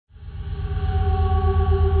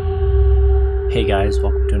Hey guys,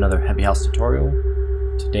 welcome to another Heavy House tutorial.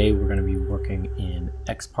 Today we're going to be working in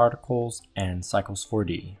Xparticles and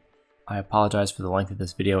Cycles4D. I apologize for the length of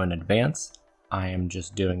this video in advance. I am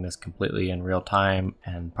just doing this completely in real time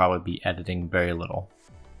and probably be editing very little.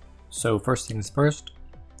 So first things first,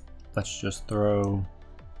 let's just throw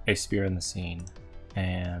a sphere in the scene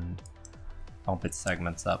and bump its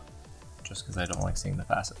segments up just because I don't like seeing the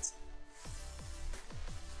facets.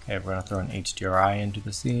 Okay, we're going to throw an HDRI into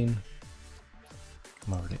the scene.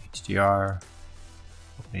 Come over to HDR,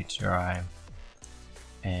 open HDRI,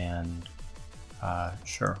 and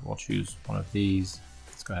sure, we'll choose one of these.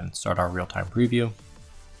 Let's go ahead and start our real-time preview.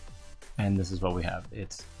 And this is what we have.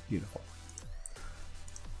 It's beautiful.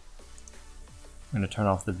 I'm going to turn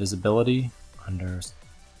off the visibility under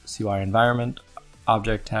CY Environment,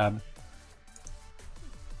 Object tab.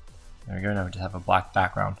 There we go, now we just have a black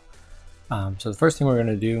background. So the first thing we're going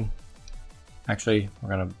to do, actually, we're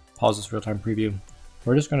going to pause this real-time preview.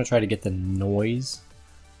 We're just going to try to get the noise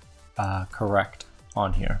correct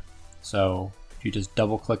on here. So if you just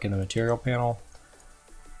double click in the material panel,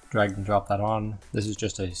 drag and drop that on, this is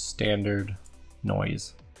just a standard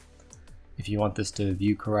noise. If you want this to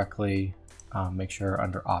view correctly, make sure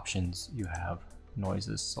under options you have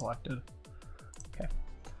noises selected. Okay,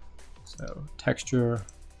 so texture,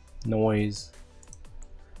 noise,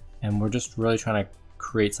 and we're just really trying to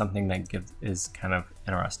create something that is kind of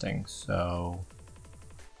interesting. So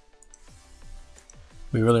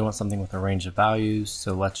we really want something with a range of values,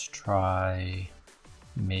 so let's try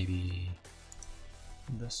maybe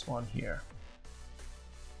this one here.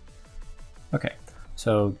 Okay,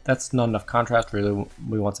 so that's not enough contrast. Really,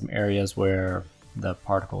 we want some areas where the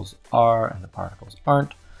particles are and the particles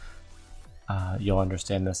aren't. You'll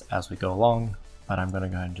understand this as we go along, but I'm going to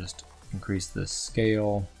go ahead and just increase this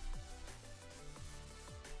scale.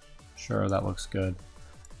 Sure, that looks good.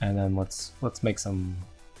 And then let's make some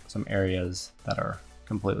areas that are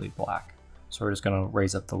completely black. So we're just going to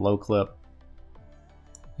raise up the low clip,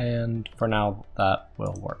 and for now that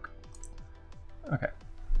will work. Okay,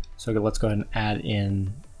 so let's go ahead and add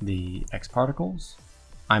in the Xparticles.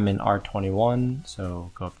 I'm in R21,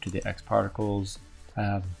 so go up to the Xparticles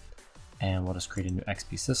tab, and we'll just create a new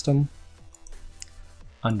XP system.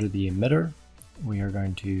 Under the emitter, we are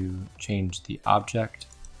going to change the object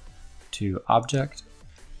to object,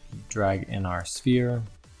 drag in our sphere.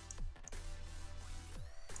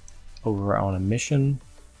 Over on emission,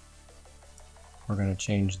 we're going to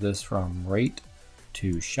change this from rate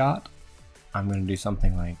to shot. I'm going to do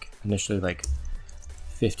something like initially like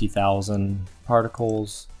 50,000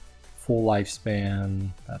 particles, full lifespan,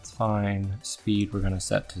 that's fine. Speed we're going to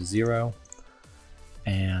set to 0,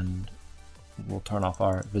 and we'll turn off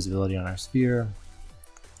our visibility on our sphere,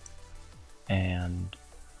 and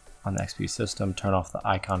on the XP system turn off the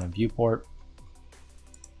icon and viewport.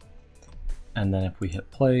 And then if we hit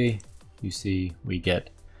play, you see we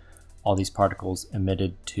get all these particles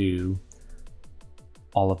emitted to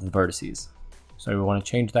all of the vertices. So we want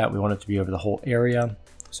to change that. We want it to be over the whole area.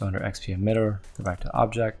 So under XP emitter, go back to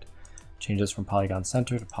object, change this from polygon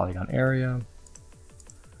center to polygon area.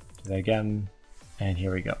 Do that again, and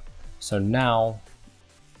here we go. So now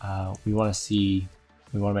we want to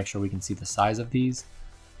make sure we can see the size of these.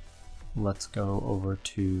 Let's go over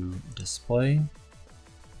to display,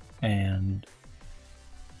 and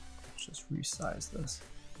let's just resize this.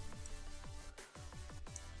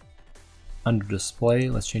 Under display,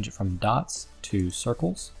 let's change it from dots to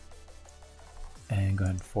circles, and go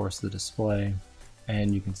ahead and force the display,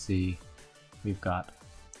 and you can see we've got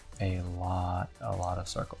a lot of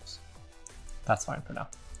circles. That's fine for now.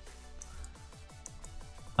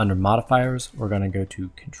 Under modifiers, we're going to go to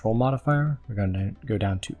control modifier. We're going to go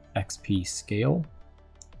down to XP scale,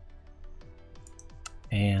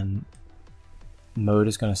 and mode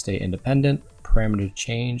is going to stay independent. Parameter to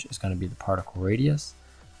change is going to be the particle radius.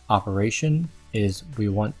 Operation is we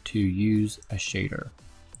want to use a shader.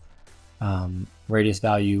 Radius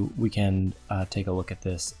value, we can take a look at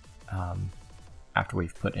this after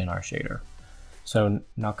we've put in our shader. So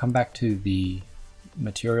now come back to the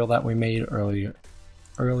material that we made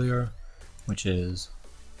earlier, which is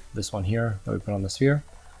this one here that we put on the sphere.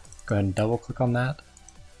 Go ahead and double click on that,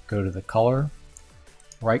 go to the color,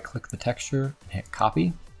 right click the texture and hit copy.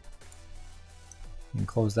 You can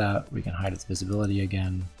close that, we can hide its visibility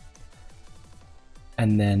again.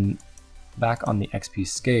 And then back on the XP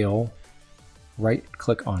scale, right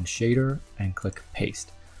click on shader and click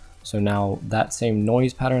paste. So now that same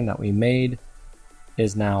noise pattern that we made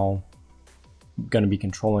is now going to be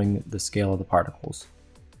controlling the scale of the particles.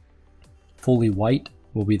 Fully white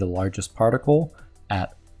will be the largest particle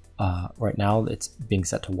at right now it's being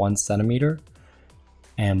set to 1 centimeter.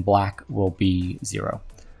 and black will be 0.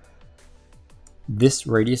 This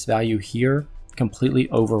radius value here completely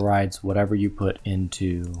overrides whatever you put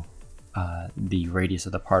into the radius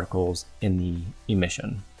of the particles in the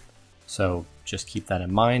emission. So just keep that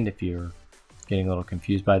in mind if you're getting a little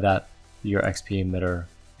confused by that. Your XP emitter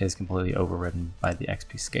is completely overridden by the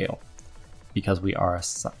XP scale because we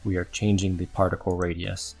are changing the particle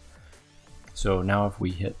radius. So now if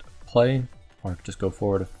we hit play or just go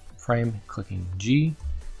forward a frame, clicking G,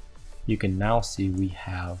 you can now see we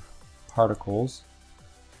have particles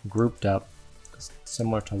grouped up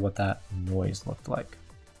similar to what that noise looked like.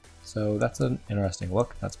 So that's an interesting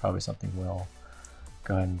look. That's probably something we'll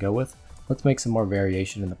go ahead and go with. Let's make some more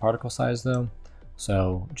variation in the particle size though.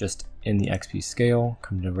 So just in the XP scale,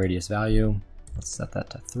 come to radius value. Let's set that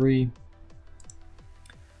to 3.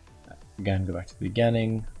 Again, go back to the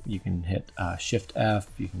beginning. You can hit Shift F,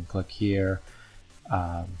 you can click here.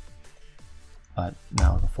 But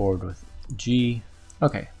now go forward with G.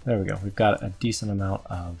 Okay, there we go. We've got a decent amount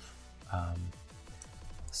of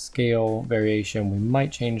scale variation. We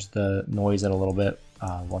might change the noise in a little bit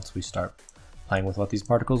once we start playing with what these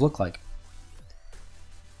particles look like.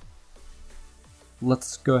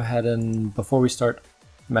 Let's go ahead and, before we start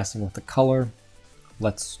messing with the color,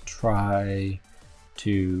 let's try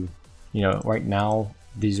to, right now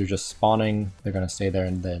these are just spawning. They're going to stay there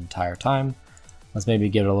the entire time. Let's maybe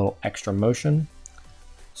give it a little extra motion.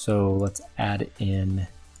 So let's add in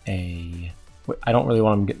I don't really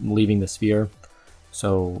want them leaving the sphere.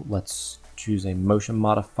 So let's choose a motion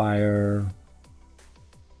modifier.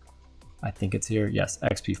 I think it's here. Yes,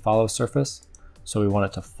 XP follow surface. So we want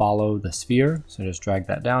it to follow the sphere. So just drag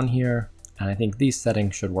that down here. And I think these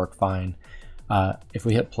settings should work fine. If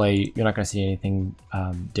we hit play, you're not going to see anything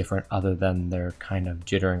different other than they're kind of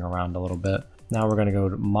jittering around a little bit. Now we're going to go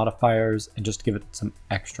to modifiers, and just to give it some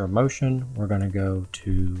extra motion, we're going to go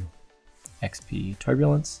to XP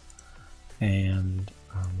turbulence, and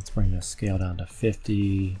let's bring the scale down to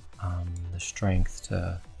 50, the strength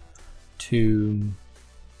to 2,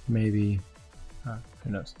 maybe, who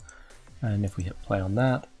knows. And if we hit play on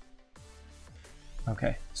that,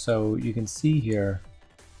 okay, so you can see here,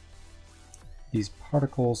 these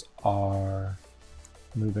particles are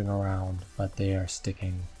moving around, but they are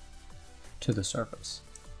sticking to the surface.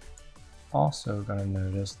 Also going to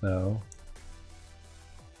notice though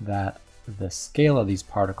that the scale of these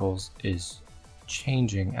particles is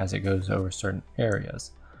changing as it goes over certain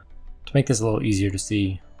areas. To make this a little easier to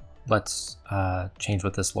see, let's change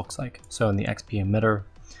what this looks like. So in the XP emitter,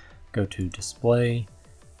 go to display,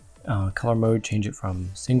 color mode, change it from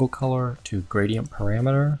single color to gradient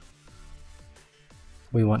parameter.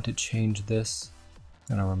 We want to change this.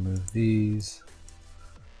 I'm going to remove these.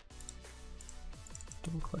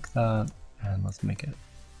 Double click that, and let's make it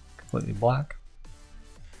completely black.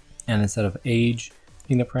 And instead of age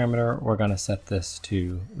being the parameter, we're going to set this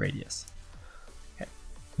to radius. Okay.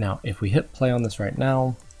 Now, if we hit play on this right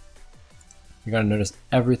now, you're going to notice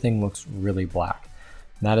everything looks really black.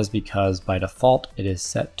 And that is because by default, it is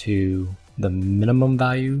set to the minimum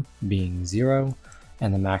value being 0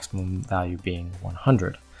 and the maximum value being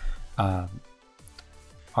 100.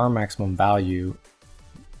 Our maximum value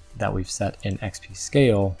that we've set in XP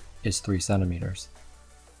scale is 3 centimeters.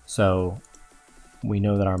 So we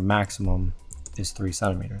know that our maximum is 3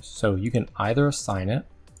 centimeters. So you can either assign it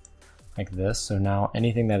like this. So now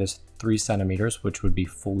anything that is 3 centimeters, which would be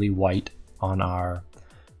fully white on our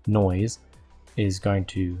noise, is going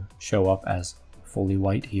to show up as fully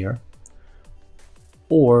white here.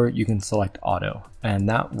 Or you can select auto, and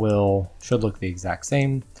that should look the exact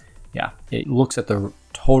same. Yeah, it looks at the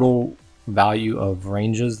total value of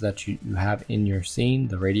ranges that you have in your scene,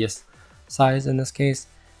 the radius size in this case,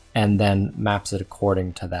 and then maps it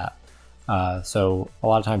according to that. So a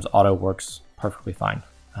lot of times auto works perfectly fine.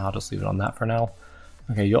 I'll just leave it on that for now.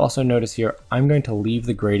 Okay, you'll also notice here, I'm going to leave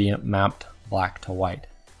the gradient mapped black to white.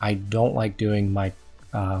 I don't like doing my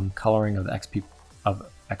coloring of the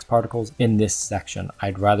X particles in this section.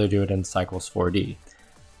 I'd rather do it in Cycles4D.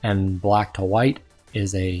 And black to white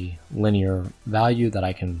is a linear value that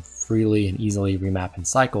I can freely and easily remap in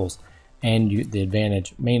cycles, and the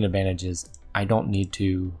main advantage is I don't need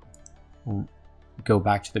to go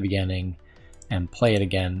back to the beginning and play it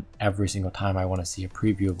again every single time I want to see a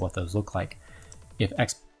preview of what those look like. If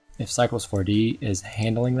Cycles4D is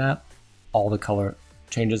handling that, all the color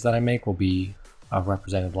changes that I make will be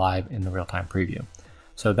represented live in the real-time preview.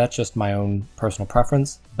 So that's just my own personal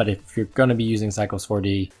preference, but if you're going to be using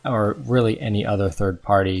Cycles4D or really any other third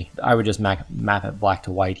party, I would just map it black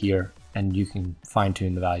to white here, and you can fine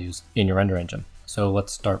tune the values in your render engine. So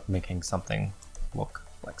let's start making something look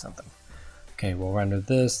like something. Okay, we'll render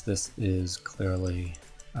this. This is clearly,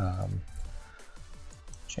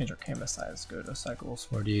 change our canvas size, go to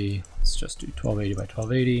Cycles4D. Let's just do 1280 by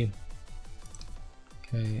 1280.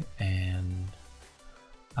 Okay, and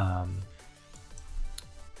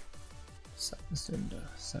set this into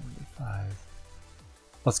 75.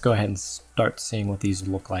 Let's go ahead and start seeing what these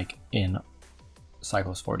look like in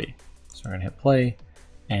Cycles4D. So we're gonna hit play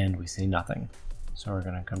and we see nothing. So we're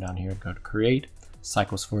gonna come down here and go to create,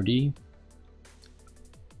 Cycles4D,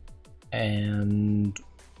 and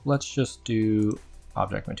let's just do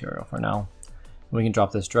object material for now. We can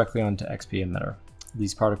drop this directly onto XP emitter.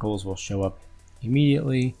 These particles will show up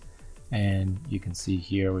immediately, and you can see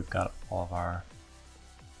here we've got all of our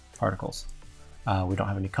particles. We don't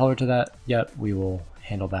have any color to that yet. We will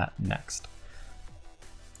handle that next.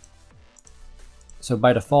 So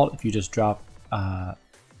by default, if you just drop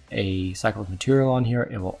a cycled material on here,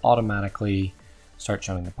 it will automatically start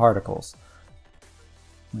showing the particles,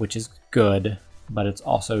 which is good, but it's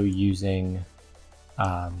also using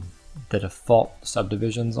the default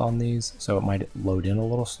subdivisions on these, so it might load in a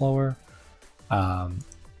little slower.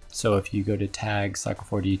 So if you go to tags,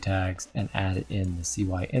 Cycle4D tags, and add in the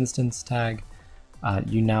CY instance tag,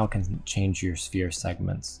 you now can change your sphere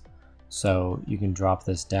segments. So you can drop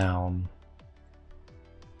this down.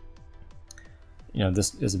 You know,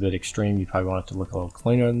 this is a bit extreme. You probably want it to look a little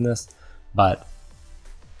cleaner than this, but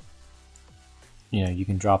you know, you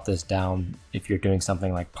can drop this down if you're doing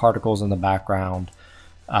something like particles in the background.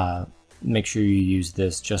 Make sure you use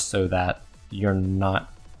this just so that you're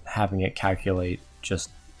not having it calculate just,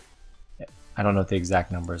 I don't know what the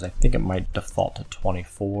exact numbers. I think it might default to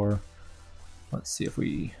 24. Let's see if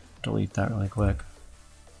we delete that really quick.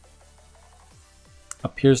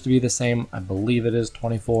 Appears to be the same. I believe it is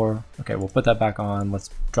 24. Okay, we'll put that back on. Let's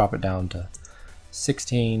drop it down to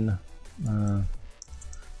 16,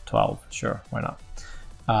 12. Sure, why not?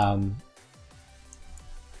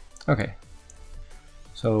 Okay,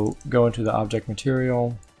 so go into the object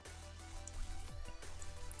material.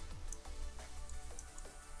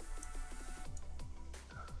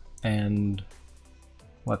 And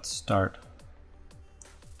let's start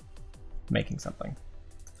making something.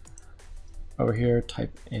 Over here,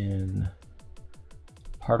 type in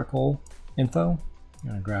particle info. I'm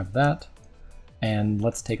gonna grab that, and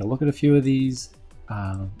let's take a look at a few of these.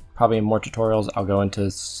 Probably in more tutorials, I'll go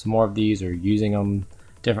into some more of these or using them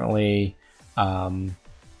differently.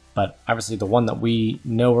 But obviously the one that we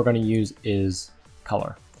know we're gonna use is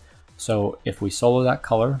color. So if we solo that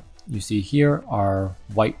color, you see here are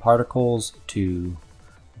white particles to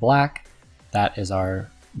black. That is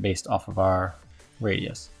based off of our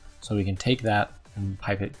radius. So we can take that and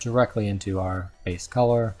pipe it directly into our base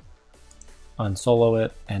color, unsolo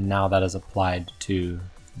it, and now that is applied to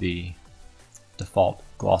the default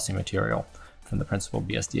glossy material from the principal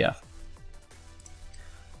BSDF.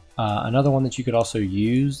 Another one that you could also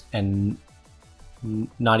use and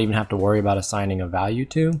not even have to worry about assigning a value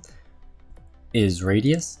to is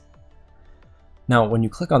radius. Now, when you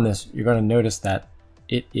click on this, you're going to notice that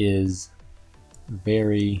it is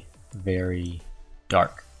very, very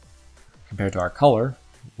dark. Compared to our color,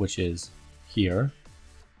 which is here,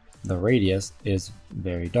 the radius is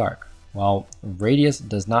very dark. Well, radius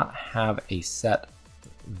does not have a set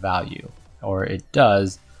value, or it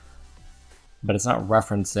does, but it's not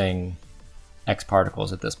referencing X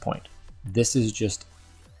particles at this point. This is just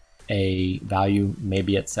a value.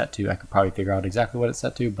 Maybe it's set to, I could probably figure out exactly what it's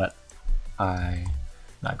set to, but I'm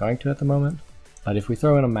not going to at the moment. But if we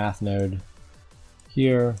throw in a math node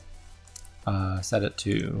here, set it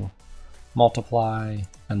to multiply,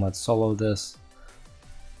 and let's solo this.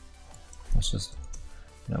 Let's just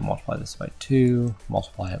multiply this by 2,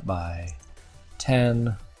 multiply it by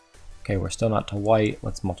 10. Okay, we're still not to white.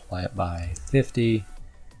 Let's multiply it by 50.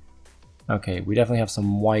 Okay, we definitely have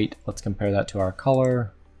some white. Let's compare that to our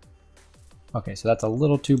color. Okay, so that's a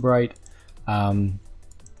little too bright.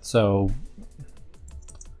 So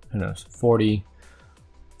who knows, 40,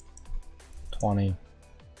 20.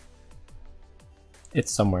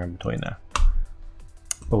 It's somewhere in between there.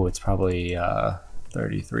 Oh, it's probably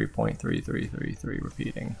 33.3333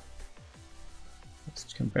 repeating. Let's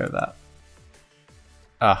compare that.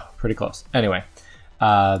 Pretty close. Anyway,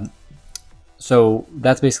 so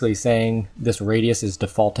that's basically saying this radius is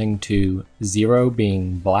defaulting to 0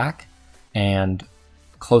 being black and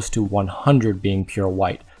close to 100 being pure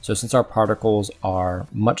white. So since our particles are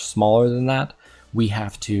much smaller than that, we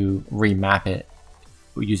have to remap it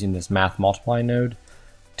using this math multiply node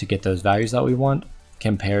to get those values that we want,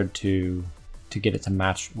 compared to get it to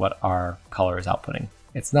match what our color is outputting.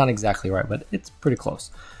 It's not exactly right, but it's pretty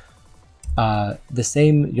close. The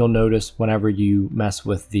same you'll notice whenever you mess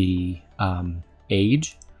with the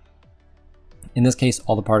age. In this case,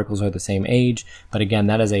 all the particles are the same age, but again,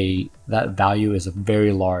 that value is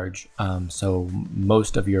very large. So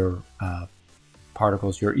most of your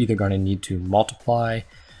particles you're either going to need to multiply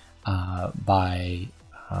by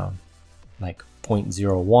like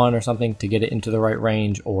 0.01 or something to get it into the right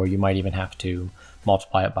range, or you might even have to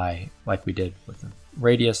multiply it by, like we did with the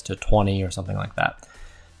radius, to 20 or something like that.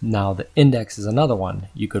 Now the index is another one.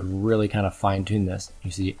 You could really kind of fine tune this.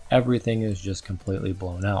 You see everything is just completely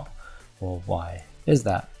blown out. Well, why is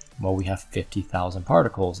that? Well, we have 50,000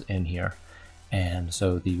 particles in here. And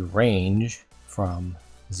so the range from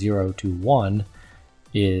 0 to 1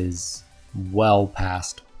 is well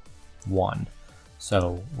past 1.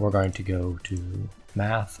 So we're going to go to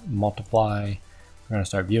math, multiply. We're going to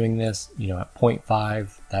start viewing this, at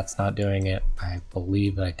 0.5, that's not doing it. I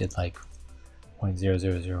believe that I did like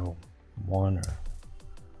 0.0001 or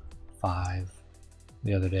 5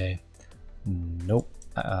 the other day. Nope.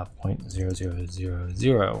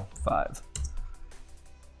 0.00005.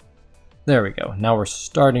 There we go. Now we're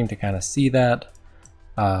starting to kind of see that.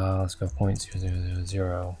 Let's go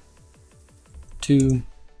 0.00002.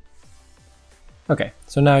 Okay,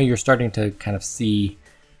 so now you're starting to kind of see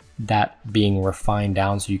that being refined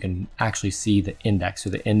down, so you can actually see the index. So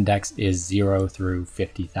the index is 0 through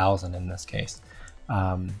 50,000 in this case.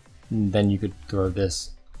 Then you could throw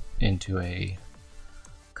this into a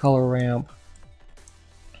color ramp,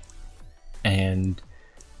 and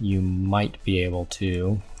you might be able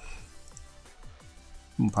to,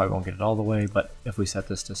 probably won't get it all the way, but if we set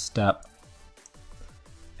this to step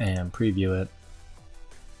and preview it,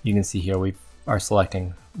 you can see here we are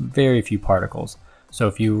selecting very few particles. So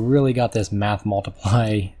if you really got this math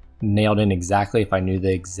multiply nailed in exactly, if I knew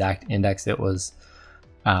the exact index it was,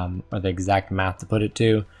 or the exact math to put it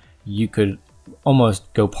to, you could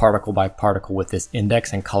almost go particle by particle with this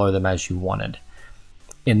index and color them as you wanted.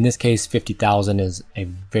 In this case, 50,000 is a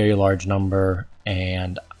very large number,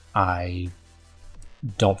 and I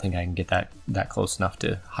don't think I can get that close enough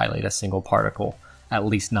to highlight a single particle, at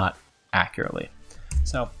least not accurately.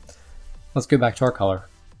 So let's go back to our color.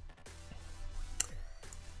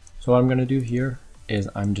 So what I'm going to do here is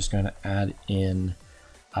I'm just going to add in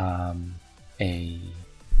a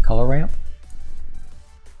color ramp.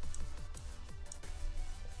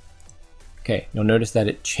 Okay, you'll notice that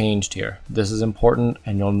it changed here. This is important,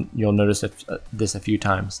 and you'll notice this a few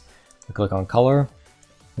times. We click on color.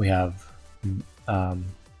 We have, we'll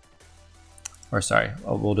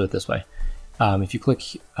do it this way. If you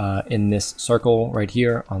click in this circle right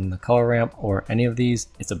here on the color ramp or any of these,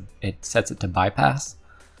 it sets it to bypass.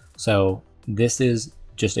 So this is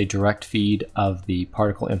just a direct feed of the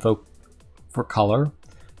particle info for color.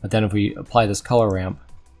 But then if we apply this color ramp,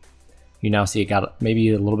 you now see it got maybe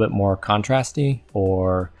a little bit more contrasty,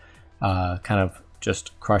 or kind of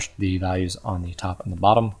just crushed the values on the top and the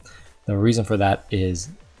bottom. The reason for that is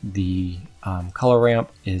the color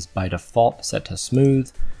ramp is by default set to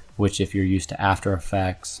smooth, which if you're used to After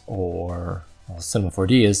Effects or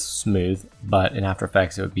Cycles4D is smooth, but in After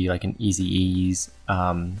Effects it would be like an easy ease.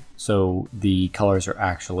 So the colors are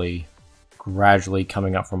actually gradually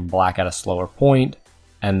coming up from black at a slower point,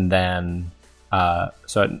 and then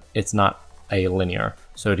so it's not a linear.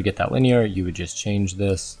 So to get that linear, you would just change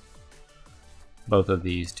this, both of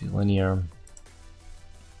these to linear.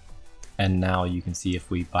 And now you can see if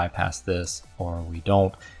we bypass this or we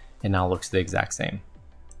don't, it now looks the exact same.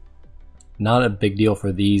 Not a big deal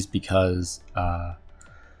for these because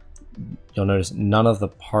you'll notice none of the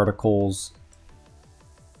particles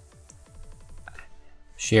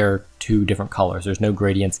share two different colors. There's no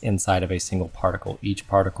gradients inside of a single particle. Each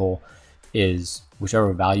particle is,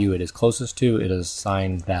 whichever value it is closest to, it is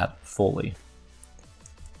assigned that fully.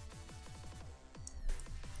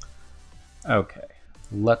 Okay,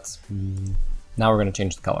 now we're going to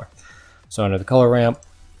change the color. So under the color ramp,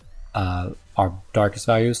 our darkest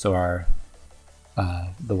values, so our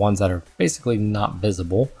the ones that are basically not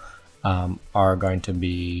visible, are going to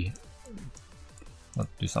be, let's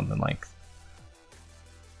do something like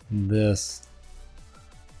this.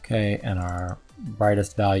 Okay, and our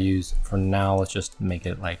brightest values for now, let's just make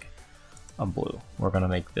it like a blue. We're going to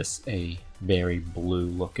make this a very blue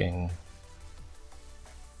looking,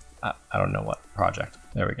 I don't know what project.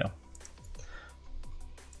 There we go.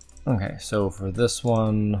 Okay, so for this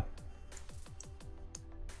one,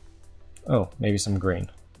 oh, maybe some green.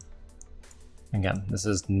 Again, this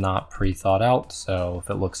is not pre-thought out, so if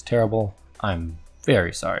it looks terrible, I'm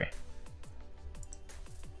very sorry.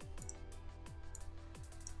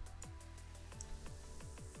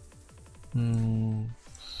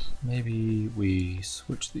 Maybe we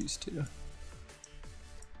switch these two.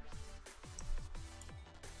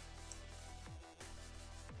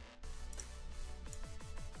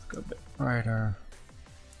 Let's go a bit brighter.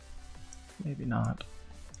 Maybe not.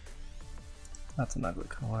 That's an ugly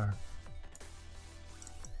color.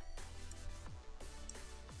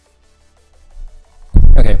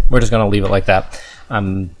 Okay, we're just gonna leave it like that.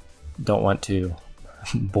 Don't want to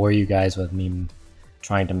bore you guys with me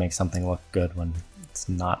trying to make something look good when it's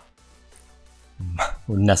not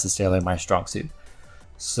necessarily my strong suit.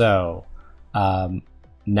 So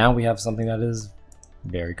now we have something that is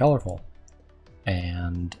very colorful,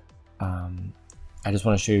 and I just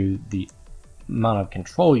want to show you the amount of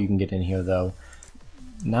control you can get in here. Though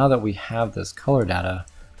now that we have this color data,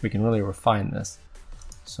 we can really refine this.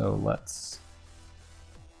 So let's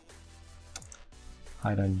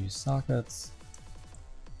hide unused sockets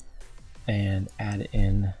and add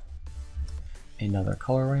in another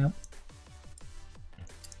color ramp.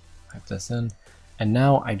 Type this in, and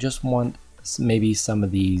now I just want maybe some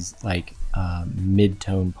of these like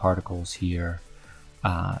mid-tone particles here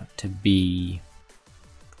to be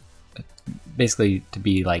basically to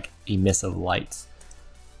be like emissive lights.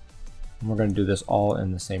 And we're going to do this all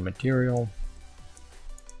in the same material.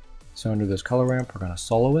 So under this color ramp, we're going to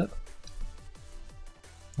solo it.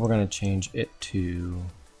 We're going to change it to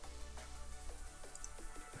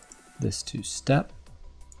this to step,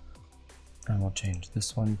 and we'll change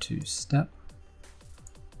this one to step.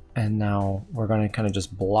 And now we're going to kind of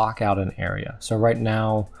just block out an area. So right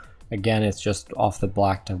now, again, it's just off the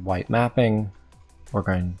black to white mapping. We're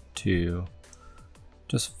going to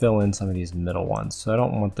just fill in some of these middle ones. So I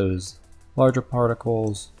don't want those larger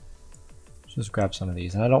particles. Just grab some of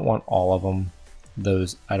these, and I don't want all of them.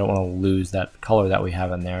 Those, I don't want to lose that color that we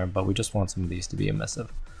have in there, but we just want some of these to be emissive.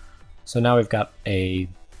 So now we've got a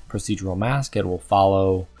procedural mask. It will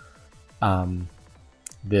follow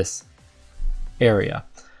this area.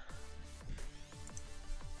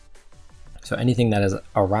 So anything that is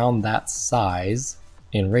around that size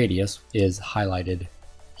in radius is highlighted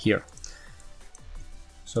here.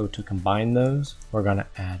 So to combine those, we're going to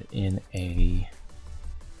add in a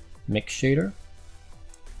mix shader.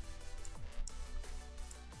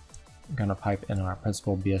 We're going to pipe in our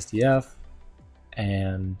principal BSDF,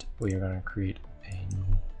 and we are going to create a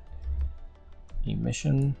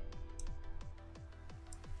emission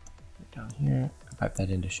right down here. Pipe that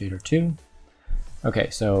into shader 2. Okay,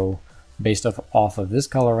 so based off of this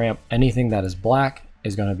color ramp, anything that is black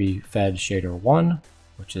is going to be fed shader 1,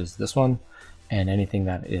 which is this one, and anything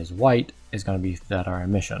that is white is going to be fed our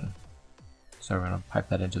emission. So we're going to pipe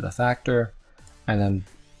that into the factor and then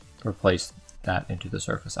replace that into the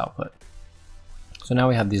surface output. So now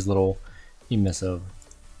we have these little emissive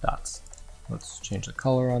dots. Let's change the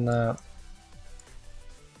color on that.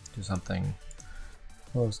 Do something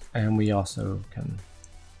close, and we also can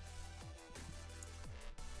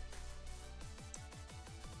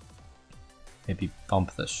maybe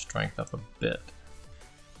bump the strength up a bit.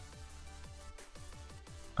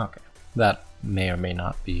 Okay, that may or may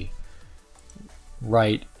not be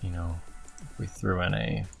right. You know, if we threw in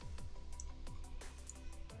a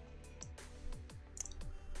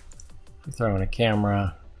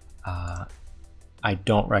camera, I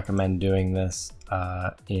don't recommend doing this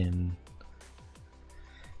in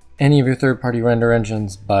any of your third-party render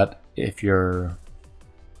engines, but if you're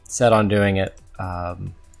set on doing it,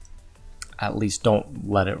 at least don't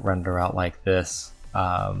let it render out like this.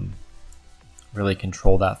 Really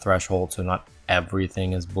control that threshold so not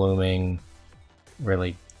everything is blooming.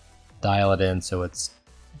 Really dial it in so it's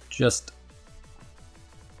just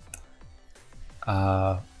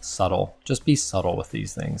subtle. Just be subtle with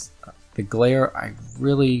these things. The glare, I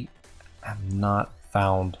really have not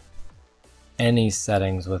found any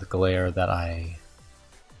settings with glare that I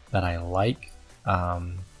like.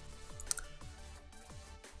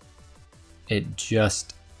 It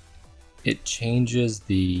changes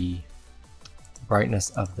the brightness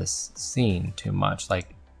of this scene too much.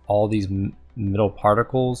 Like all these middle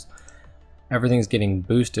particles, everything's getting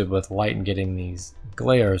boosted with light and getting these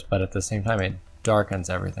glares, but at the same time it darkens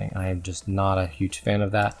everything. I am just not a huge fan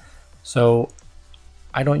of that. So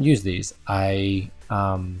I don't use these. I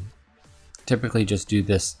typically just do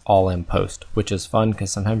this all in post, which is fun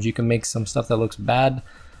because sometimes you can make some stuff that looks bad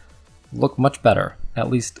look much better, at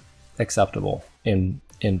least acceptable in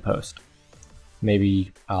post.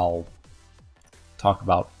 Maybe I'll talk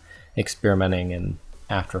about experimenting in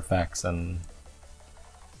After Effects and,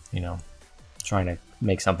 you know, trying to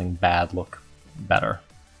make something bad look better.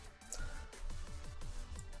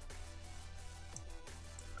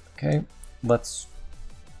 Okay, let's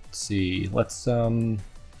see. Let's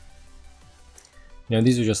You know,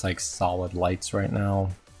 these are just like solid lights right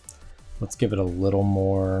now. Let's give it a little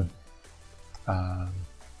more, a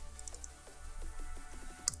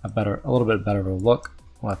little bit better of a look.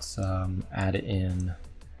 Let's add in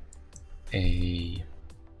a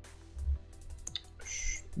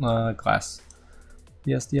glass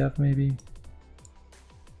BSDF maybe.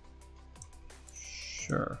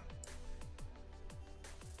 Sure.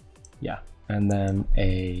 Yeah, and then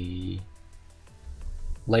a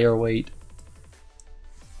layer weight.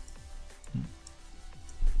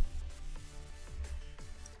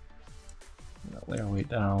 Layer weight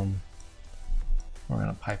down. We're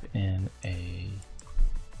gonna pipe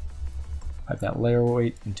that layer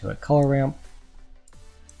weight into a color ramp.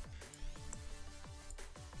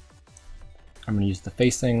 I'm gonna use the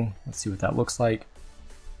facing. Let's see what that looks like.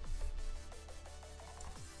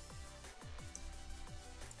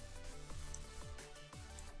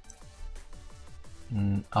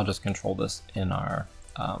 I'll just control this in our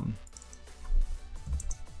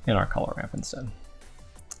color ramp instead.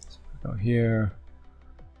 So go here.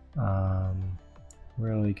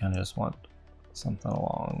 Really kind of just want something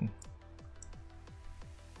along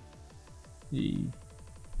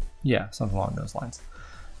something along those lines.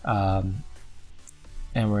 And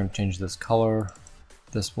we're going to change this color.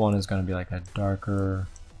 This one is going to be like a darker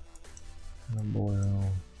blue,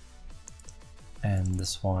 and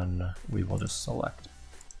this one we will just select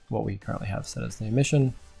what we currently have set as the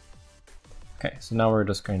emission. Okay, so now we're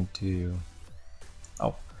just going to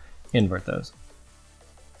invert those.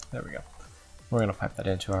 There we go. We're going to pipe that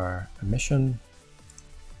into our emission.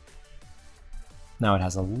 Now it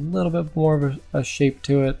has a little bit more of a shape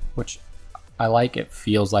to it, which I like. It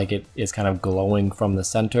feels like it is kind of glowing from the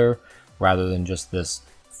center rather than just this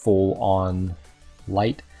full on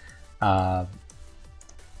light. And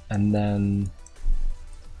then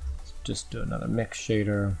let's just do another mix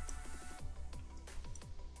shader.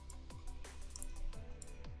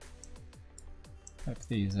 Type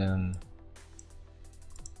these in.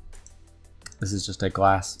 This is just a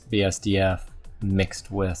glass BSDF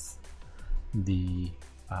mixed with the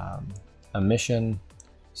emission.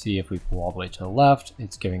 See, if we go all the way to the left,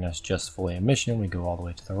 it's giving us just fully emission. We go all the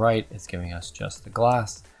way to the right, it's giving us just the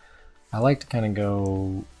glass. I like to kind of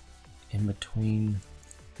go in between.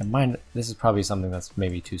 And mind, this is probably something that's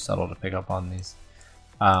maybe too subtle to pick up on these.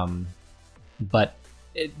 But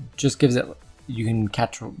it just gives it, you can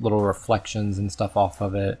catch little reflections and stuff off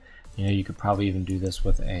of it. You know, you could probably even do this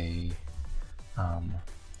with a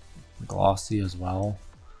glossy as well.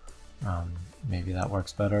 Maybe that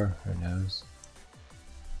works better, who knows.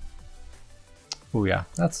 Oh yeah,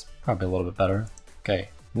 that's probably a little bit better. Okay,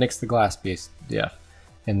 nix the glass BSDF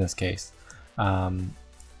in this case.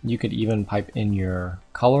 You could even pipe in your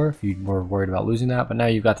color if you were worried about losing that, but now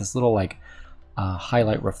you've got this little like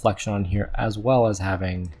highlight reflection on here, as well as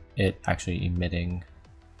having it actually emitting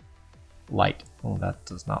light. Oh, that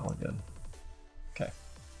does not look good. Okay.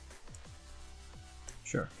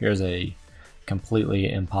 Sure, here's a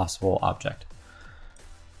completely impossible object.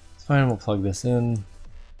 It's fine, we'll plug this in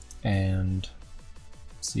and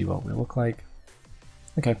see what we look like.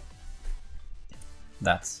 Okay.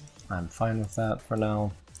 I'm fine with that for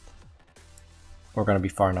now. We're going to be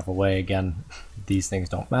far enough away. Again, these things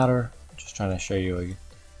don't matter. I'm just trying to show you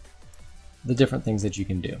the different things that you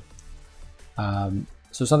can do.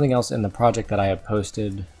 So something else in the project that I had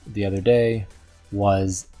posted the other day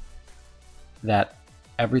was that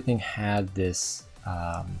everything had this,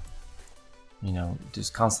 you know,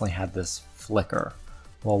 just constantly had this flicker.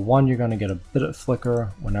 Well, one, you're going to get a bit of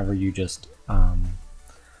flicker whenever you just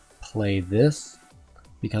play this,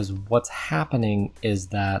 because what's happening is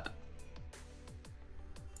that,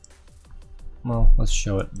 well, let's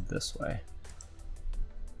show it this way.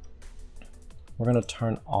 We're going to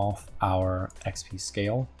turn off our XP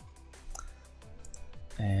scale,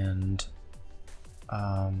 and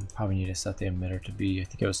probably need to set the emitter to be, I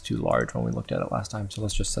think it was too large when we looked at it last time, so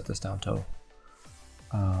let's just set this down to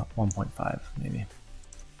 1.5 maybe.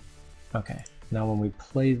 Okay, now when we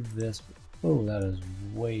play this, oh, that is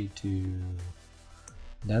way too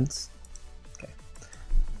dense. Okay,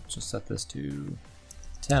 let's just set this to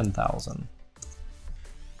 10,000.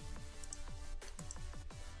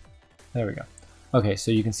 There we go. Okay,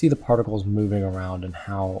 so you can see the particles moving around and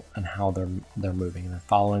how they're moving, and they're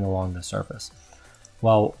following along the surface.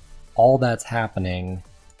 Well, all that's happening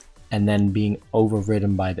and then being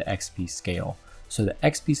overridden by the XP scale. So the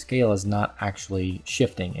XP scale is not actually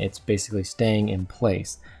shifting, it's basically staying in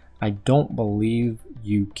place. I don't believe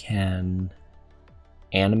you can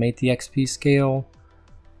animate the XP scale.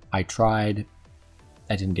 I tried,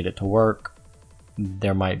 I didn't get it to work.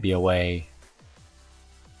 There might be a way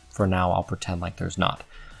for now, I'll pretend like there's not.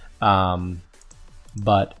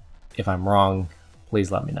 But if I'm wrong,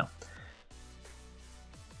 please let me know.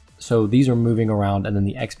 So these are moving around, and then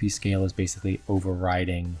the XP scale is basically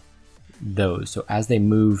overriding those. So as they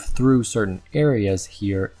move through certain areas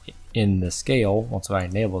here in the scale, once I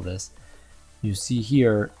enable this, you see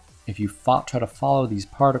here, if you try to follow these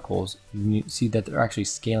particles, you see that they're actually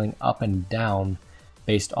scaling up and down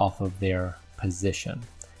based off of their position.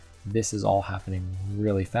 This is all happening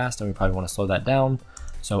really fast, and we probably want to slow that down.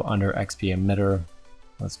 So under XP emitter,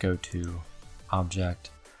 let's go to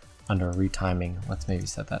object. Under retiming, let's maybe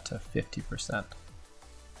set that to 50%.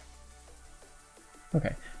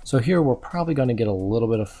 Okay, so here we're probably going to get a little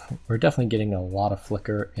bit of, we're definitely getting a lot of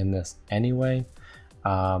flicker in this anyway.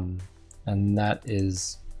 And that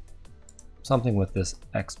is something with this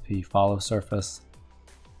XP follow surface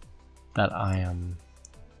that I am,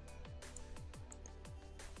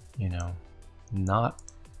 not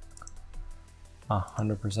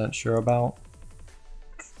 100% sure about.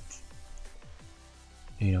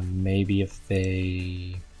 Maybe if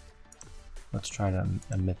they, let's try to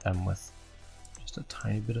emit them with just a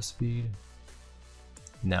tiny bit of speed.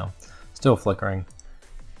 No, still flickering.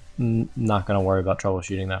 Not going to worry about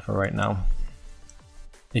troubleshooting that for right now.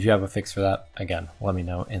 If you have a fix for that, again, let me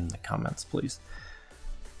know in the comments, please.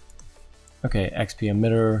 Okay, XP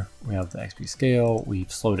emitter, we have the XP scale.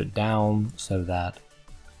 We've slowed it down so that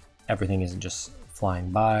everything isn't just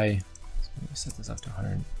flying by. So let me set this up to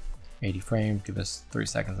 180 frames, give us 3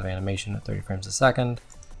 seconds of animation at 30 frames a second.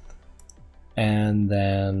 And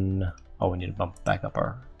then, oh, we need to bump back up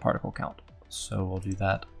our particle count. So we'll do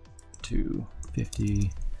that to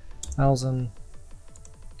 50,000.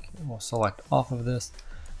 Okay, we'll select off of this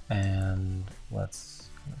and let's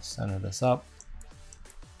center this up.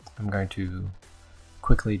 I'm going to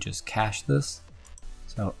quickly just cache this.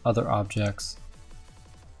 So other objects,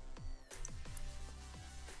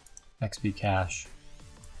 XP cache.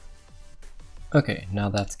 Okay, now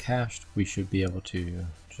that's cached, we should be able to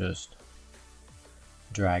just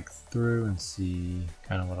drag through and see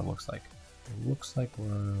kind of what it looks like. It looks like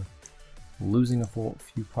we're losing a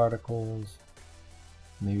few particles.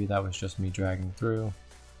 Maybe that was just me dragging through.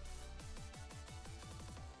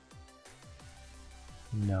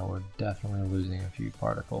 No, we're definitely losing a few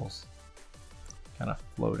particles. Kind of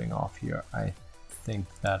floating off here. I think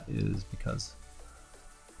that is because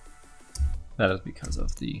of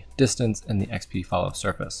the distance and the XP follow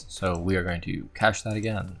surface. So we are going to cache that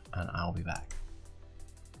again, and I'll be back.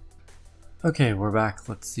 Okay, we're back.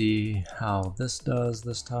 Let's see how this does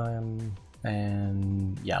this time.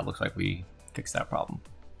 And yeah, it looks like we fixed that problem.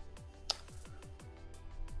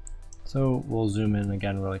 So we'll zoom in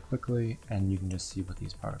again really quickly, and you can just see what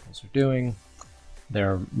these particles are doing.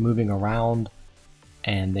 They're moving around,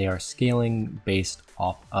 and they are scaling based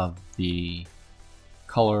off of the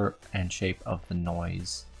color and shape of the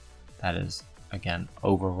noise that is, again,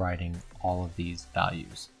 overriding all of these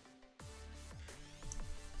values.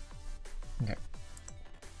 Okay.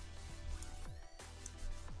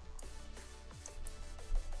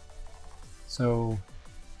 So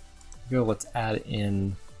let's add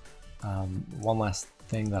in one last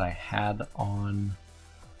thing that I had on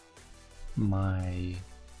my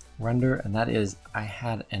render, and that is I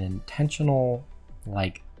had an intentional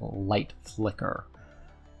light flicker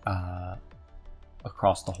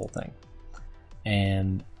across the whole thing.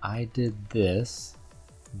 And I did this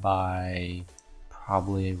by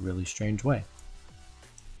probably a really strange way.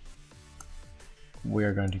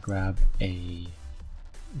 We're going to grab a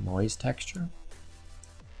noise texture.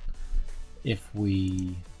 If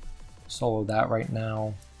we solo that right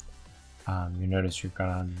now, you notice you're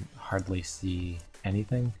gonna hardly see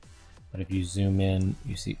anything. But if you zoom in,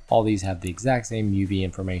 you see all these have the exact same UV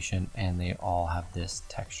information, and they all have this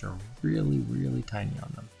texture really, really tiny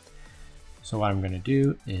on them. So what I'm gonna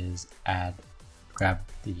do is grab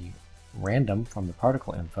the random from the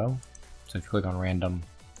particle info. So if you click on random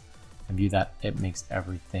and view that, it makes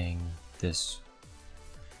everything this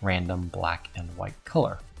random black and white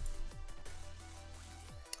color.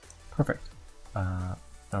 Perfect. Now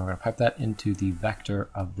we're going to pipe that into the vector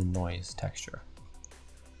of the noise texture.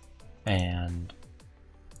 And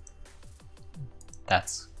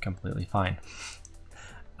that's completely fine.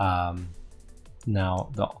 Now,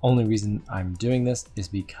 the only reason I'm doing this is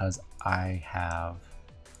because I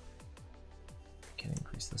can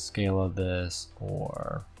increase the scale of this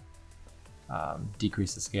or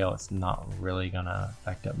decrease the scale. It's not really going to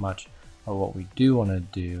affect it much. But what we do want to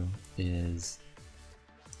do is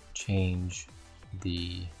change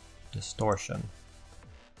the distortion.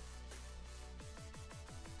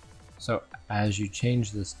 So as you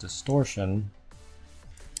change this distortion,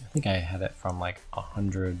 think I had it from like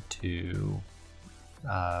 100 to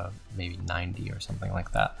maybe 90 or something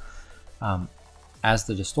like that. As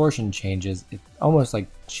the distortion changes, it's almost like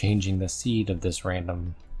changing the seed of this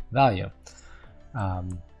random value.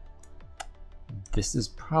 This is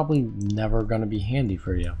probably never going to be handy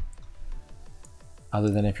for you, other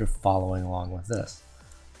than if you're following along with this.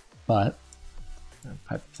 But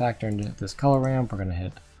pipe factor into this color ramp, we're going to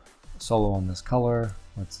hit solo on this color.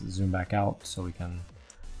 Let's zoom back out so we can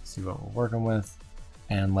see what we're working with,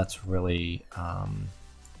 and let's really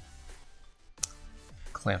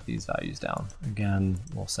clamp these values down. Again,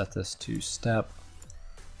 we'll set this to step,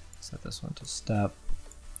 set this one to step,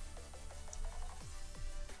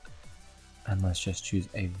 and let's just choose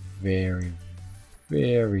a very,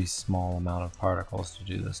 very small amount of particles to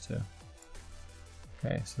do this to.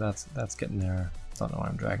 Okay, so that's getting there. Don't know why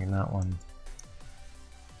I'm dragging that one.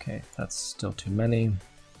 Okay, that's still too many.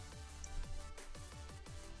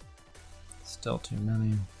 Still too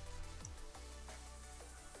many.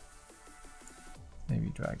 Maybe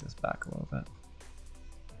drag this back a little bit.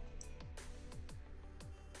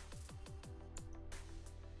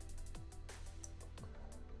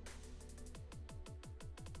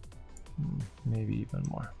 Maybe even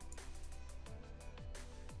more.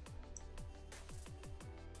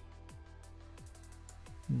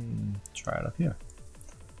 Try it up here.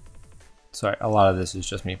 Sorry, a lot of this is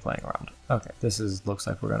just me playing around. Okay, this looks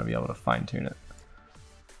like we're going to be able to fine tune it.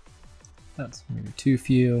 That's maybe too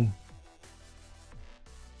few.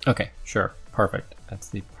 Okay, sure, perfect. That's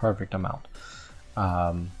the perfect amount.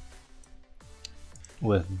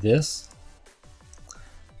 With this,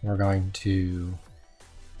 we're going to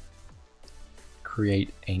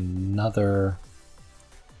create another,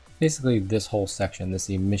 basically this whole section, this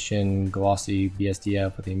emission glossy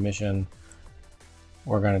BSDF with emission.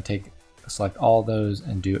 We're going to select all those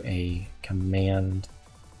and do a command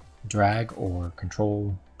drag or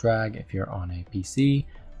control drag if you're on a PC.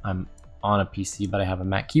 I'm on a PC, but I have a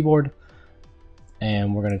Mac keyboard,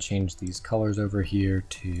 and we're going to change these colors over here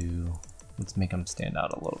to, let's make them stand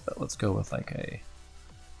out a little bit. Let's go with like a,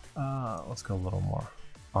 let's go a little more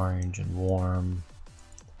orange and warm,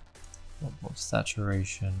 a little more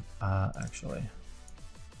saturation. Actually,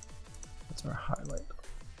 that's our highlight.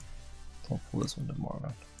 We'll pull this one to more of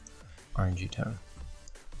an orangey tone.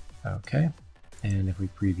 Okay, and if we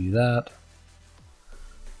preview that,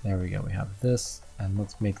 there we go, we have this, and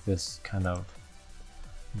let's make this kind of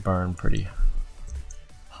burn pretty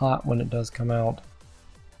hot when it does come out.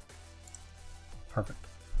 Perfect.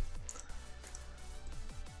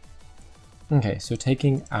 Okay, so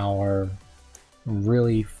taking our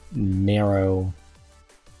really narrow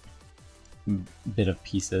bit of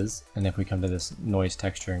pieces, and if we come to this noise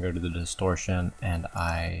texture and go to the distortion and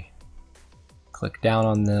I click down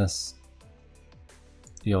on this,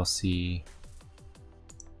 you'll see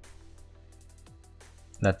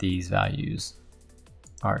that these values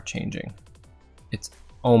are changing. It's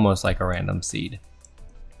almost like a random seed.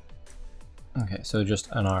 Okay, so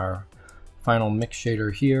just on our final mix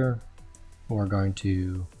shader here, we're going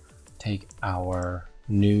to take our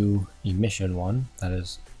new emission one, that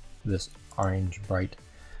is this orange bright,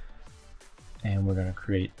 and we're going to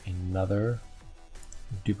create another,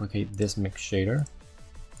 duplicate this mix shader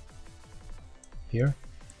here.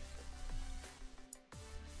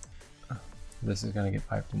 This is going to get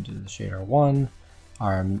piped into the shader 1.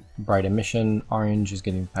 Our bright emission orange is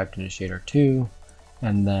getting piped into shader 2,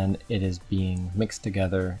 and then it is being mixed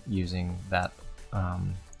together using that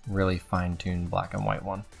really fine-tuned black and white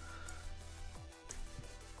one.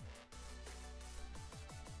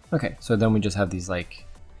 Okay, so then we just have these, like,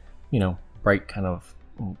 you know, bright kind of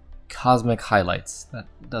cosmic highlights. That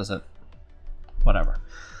does it. Whatever.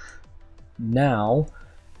 Now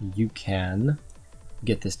you can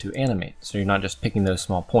get this to animate. So you're not just picking those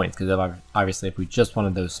small points, because obviously if we just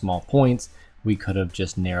wanted those small points, we could have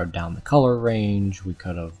just narrowed down the color range. We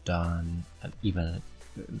could have done even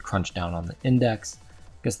crunched down on the index.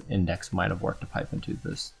 I guess the index might have worked to pipe into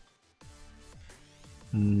this.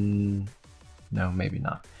 No, maybe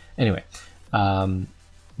not. Anyway, no,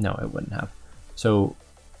 it wouldn't have. So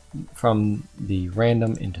from the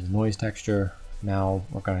random into the noise texture, now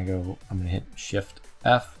we're going to go, I'm going to hit Shift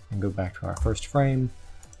F and go back to our first frame.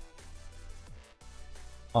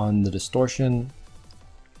 On the distortion,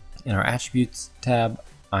 in our attributes tab,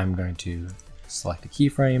 I'm going to select a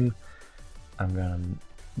keyframe. I'm going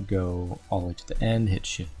to go all the way to the end, hit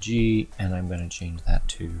Shift G, and I'm going to change that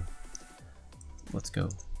to, let's go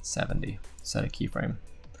 70, set a keyframe.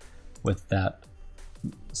 With that,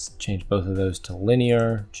 change both of those to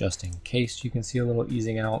linear, just in case you can see a little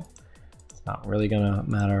easing out. It's not really gonna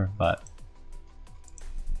matter, but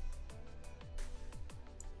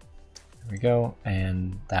we go,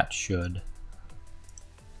 and that should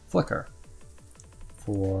flicker.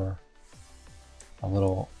 For a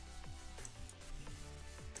little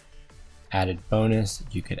added bonus,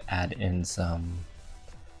 you could add in some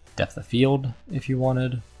depth of field if you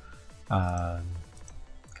wanted.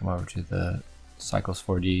 Come over to the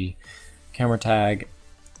Cycles4D camera tag,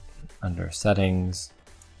 under settings,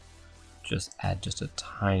 just add just a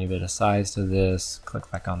tiny bit of size to this, click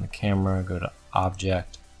back on the camera, go to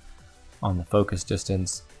object, on the focus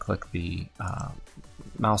distance, click the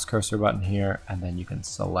mouse cursor button here, and then you can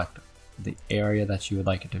select the area that you would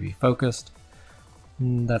like it to be focused.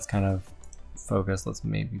 That's kind of focused. Let's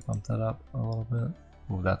maybe bump that up a little bit.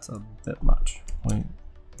 Oh, that's a bit much.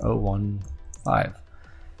 0.015.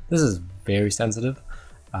 This is very sensitive.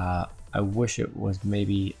 I wish it was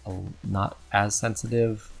maybe not as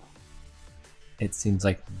sensitive. It seems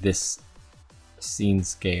like this scene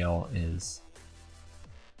scale is,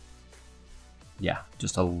 yeah,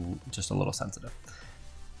 just a little sensitive.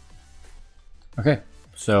 Okay,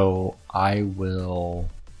 so I will,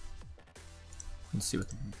 let's see what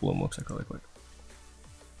the bloom looks like really quick.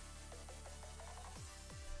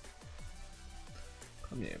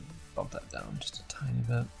 Let me bump that down just a tiny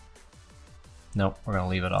bit. Nope, we're gonna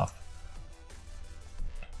leave it off.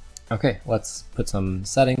 Okay, let's put some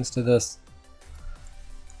settings to this.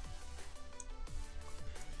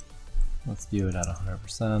 Let's view it at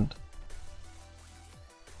 100%.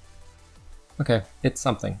 Okay, it's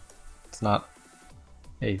something. It's not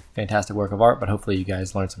a fantastic work of art, but hopefully you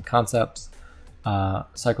guys learned some concepts.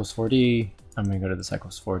 Cycles4D, I'm gonna go to the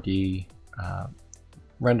Cycles4D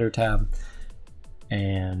render tab,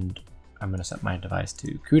 and I'm gonna set my device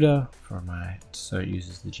to CUDA so it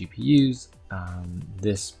uses the GPUs.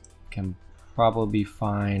 This can probably be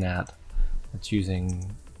fine at, it's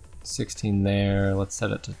using 16 there. Let's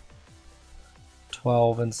set it to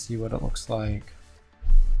 12 and see what it looks like.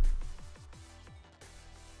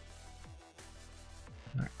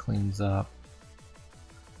 That cleans up.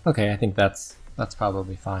 Okay, I think that's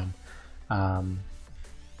probably fine. I'm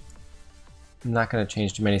not going to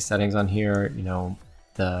change too many settings on here. You know,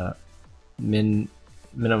 the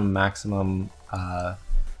minimum maximum on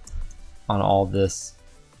all this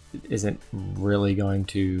isn't really going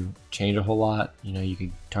to change a whole lot. You know, you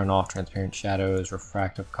could turn off transparent shadows,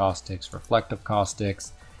 refractive caustics, reflective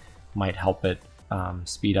caustics. Might help it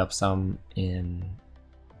speed up some in,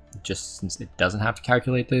 just since it doesn't have to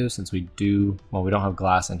calculate those, since we do, well, we don't have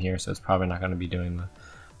glass in here, so it's probably not going to be doing the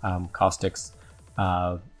caustics.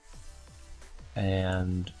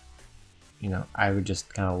 And you know, I would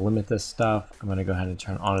just kind of limit this stuff. I'm going to go ahead and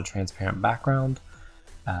turn on a transparent background.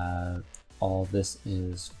 All this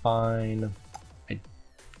is fine. I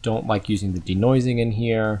don't like using the denoising in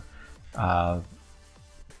here, but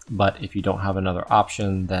if you don't have another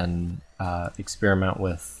option, then experiment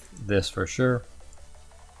with this for sure.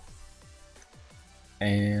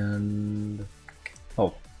 And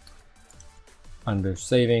under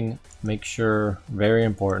saving, make sure, very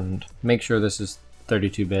important, make sure this is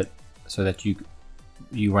 32-bit so that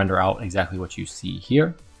you render out exactly what you see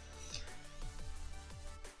here.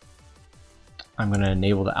 I'm going to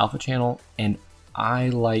enable the alpha channel, and I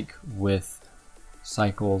like with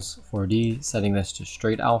Cycles4D setting this to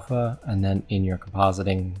straight alpha, and then in your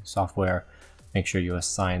compositing software, make sure you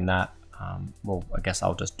assign that. Well, I guess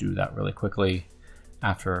I'll just do that really quickly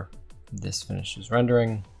after this finishes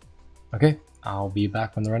rendering. Okay, I'll be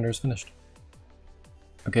back when the render is finished.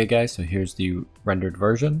 Okay guys, so here's the rendered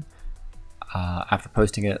version. After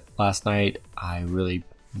posting it last night, I really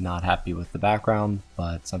not happy with the background,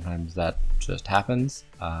 but sometimes that just happens.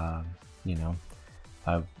 You know, if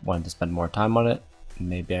I wanted to spend more time on it,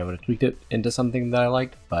 maybe I would have tweaked it into something that I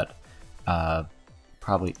liked, but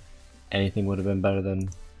probably anything would have been better than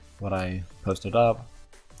what I posted up.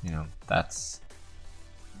 You know, that's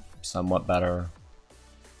somewhat better,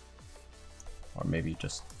 or maybe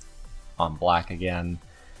just on black again.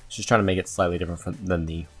 Just trying to make it slightly different than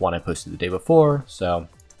the one I posted the day before. So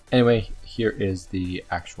anyway, here is the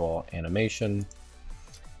actual animation.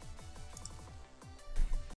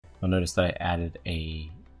 You'll notice that I added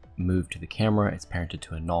a move to the camera. It's parented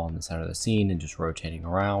to a null in the center of the scene and just rotating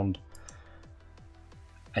around.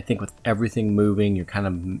 I think with everything moving, you're kind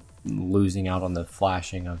of losing out on the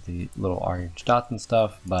flashing of the little orange dots and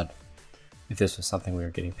stuff, but if this was something we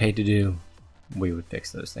were getting paid to do, we would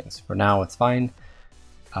fix those things. For now, it's fine.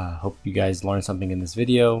 Hope you guys learned something in this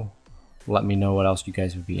video. Let me know what else you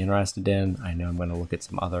guys would be interested in. I know I'm going to look at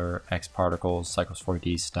some other X particles,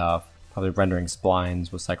 Cycles4D stuff, probably rendering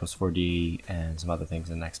splines with Cycles4D and some other things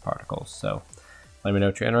in X particles. So let me know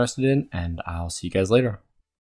what you're interested in, and I'll see you guys later.